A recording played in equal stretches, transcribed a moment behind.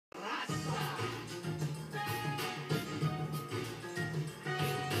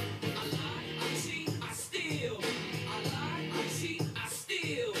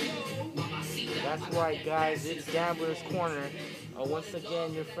That's right, guys. It's Gambler's Corner. Once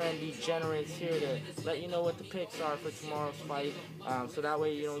again, your friend Degenerate's here to let you know what the picks are for tomorrow's fight. So that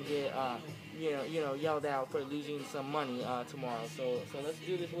way you don't get yelled out for losing some money tomorrow. So let's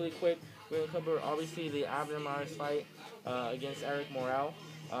do this really quick. We're gonna cover obviously the Abner Mares fight against Eric Morel.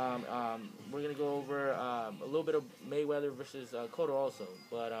 We're gonna go over a little bit of Mayweather versus Cotto also,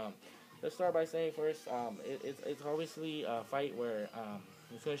 but let's start by saying first, it's obviously a fight where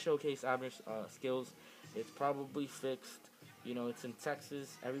it's going to showcase Abner's skills. It's probably fixed. It's in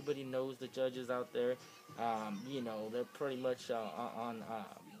Texas. Everybody knows the judges out there. They're pretty much on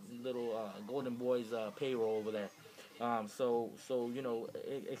little Golden Boys payroll over there.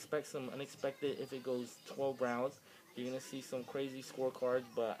 Expect some unexpected if it goes 12 rounds. You're going to see some crazy scorecards,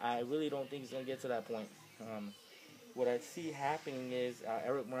 but I really don't think it's going to get to that point. What I see happening is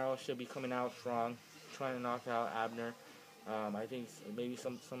Eric Morel should be coming out strong, trying to knock out Abner. I think maybe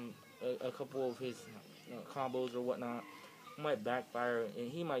a couple of his combos or whatnot might backfire, and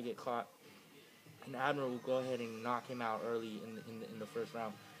he might get caught. And Abner will go ahead and knock him out early in the first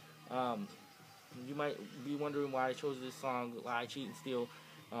round. You might be wondering why I chose this song, "Lie, Cheat, and Steal."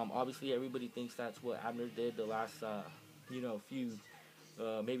 Obviously, everybody thinks that's what Abner did the last few.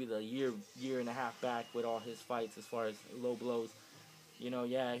 Maybe the year and a half back with all his fights as far as low blows.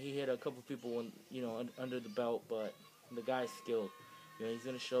 Yeah, he hit a couple people under the belt, but the guy's skilled. He's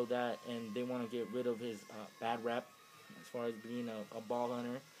going to show that, and they want to get rid of his bad rep as far as being a ball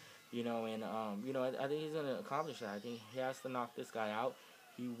hunter. I think he's going to accomplish that. I think he has to knock this guy out.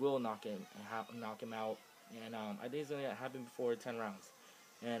 He will knock him out, and I think it's going to happen before 10 rounds.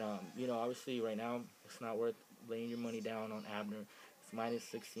 And obviously right now it's not worth laying your money down on Abner. It's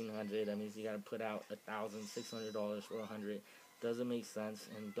minus 1,600. That means you got to put out $1,600 for 100. Doesn't make sense,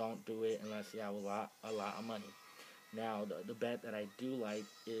 and don't do it unless you have a lot of money. Now, the bet that I do like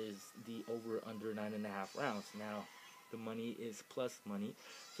is the over/under 9.5 rounds. Now, the money is plus money,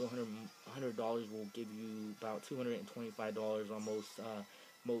 so $100 will give you about $225 on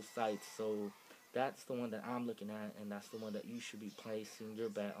most sites. So that's the one that I'm looking at, and that's the one that you should be placing your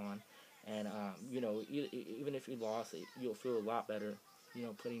bet on. And even if you lost, you'll feel a lot better.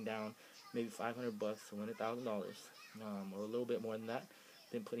 Putting down maybe $500 to win $1,000, or a little bit more than that,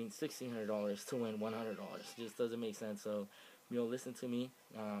 than putting $1,600 to win $100. Just doesn't make sense. So, listen to me.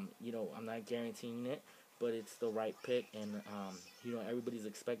 I'm not guaranteeing it, but it's the right pick, and everybody's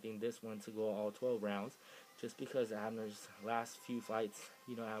expecting this one to go all 12 rounds, just because Abner's last few fights,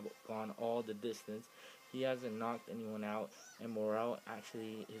 have gone all the distance. He hasn't knocked anyone out, and Morel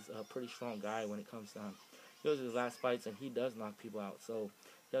actually is a pretty strong guy when it comes down. Those are his last fights, and he does knock people out. So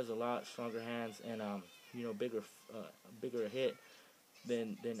he has a lot stronger hands and bigger hit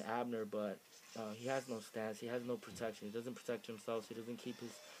than Abner. But he has no stance. He has no protection. He doesn't protect himself. He doesn't keep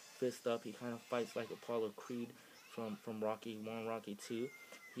his fist up. He kind of fights like Apollo Creed from Rocky 1, Rocky 2.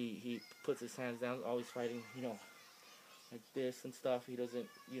 He puts his hands down, always fighting, like this and stuff. He doesn't,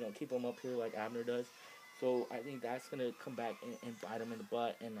 keep them up here like Abner does. So I think that's going to come back and bite him in the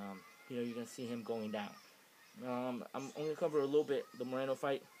butt, and, you're going to see him going down. I'm going to cover a little bit the Moreno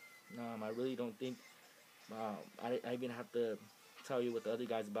fight. I really don't think I even have to tell you what the other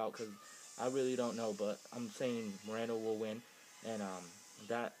guy's about, because I really don't know, but I'm saying Moreno will win, and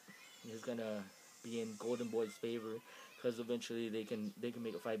that is going to be in Golden Boy's favor, because eventually they can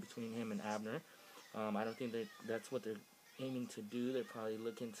make a fight between him and Abner. I don't think that's what they're aiming to do. They're probably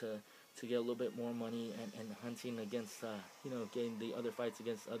looking to get a little bit more money and hunting against, getting the other fights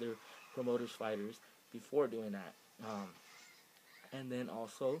against other promoters' fighters before doing that. And then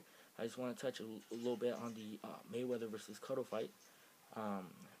also, I just want to touch a little bit on the Mayweather versus Cotto fight.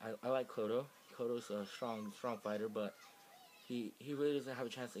 I like Cotto. Cotto's a strong fighter, but he really doesn't have a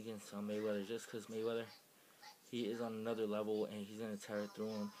chance against Mayweather, just because Mayweather, he is on another level, and he's going to tear it through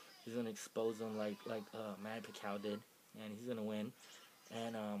him. He's going to expose him like Manny Pacquiao did, and he's going to win.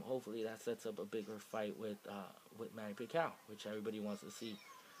 And hopefully that sets up a bigger fight with Manny Pacquiao, which everybody wants to see.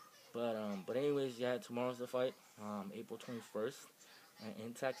 But anyways, yeah, tomorrow's the fight, April 21st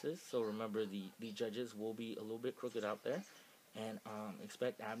in Texas. So remember, the judges will be a little bit crooked out there, and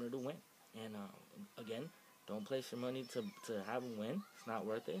expect Abner to win. And again, don't place your money to have him win. It's not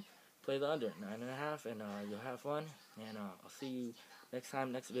worth it. Play the under 9.5, and you'll have fun. And I'll see you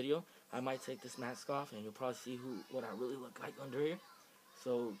next video. I might take this mask off, and you'll probably see what I really look like under here.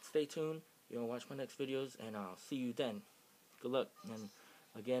 So stay tuned. Watch my next videos, and I'll see you then. Good luck. And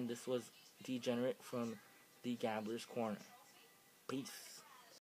again, this was Degenerate from the Gambler's Corner. Peace.